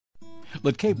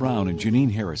Let K. Brown and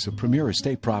Jeanine Harris of Premier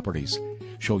Estate Properties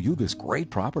show you this great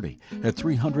property at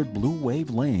 300 Blue Wave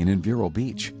Lane in Vero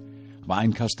Beach.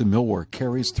 Fine custom millwork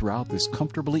carries throughout this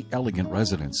comfortably elegant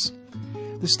residence.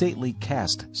 The stately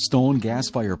cast stone gas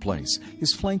fireplace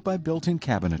is flanked by built-in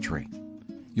cabinetry.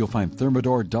 You'll find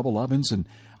Thermador double ovens and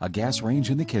a gas range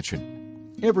in the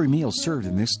kitchen. Every meal served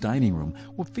in this dining room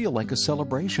will feel like a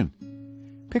celebration.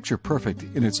 Picture perfect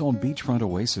in its own beachfront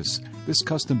oasis, this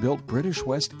custom-built British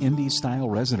West Indies-style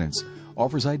residence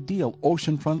offers ideal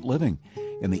oceanfront living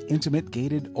in the intimate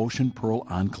gated Ocean Pearl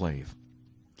enclave.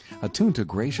 Attuned to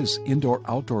gracious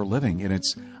indoor-outdoor living in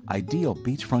its ideal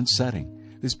beachfront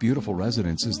setting, this beautiful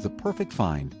residence is the perfect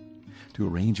find. To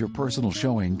arrange your personal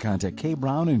showing, contact K.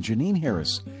 Brown and Jeanine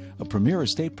Harris of Premier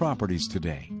Estate Properties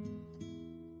today.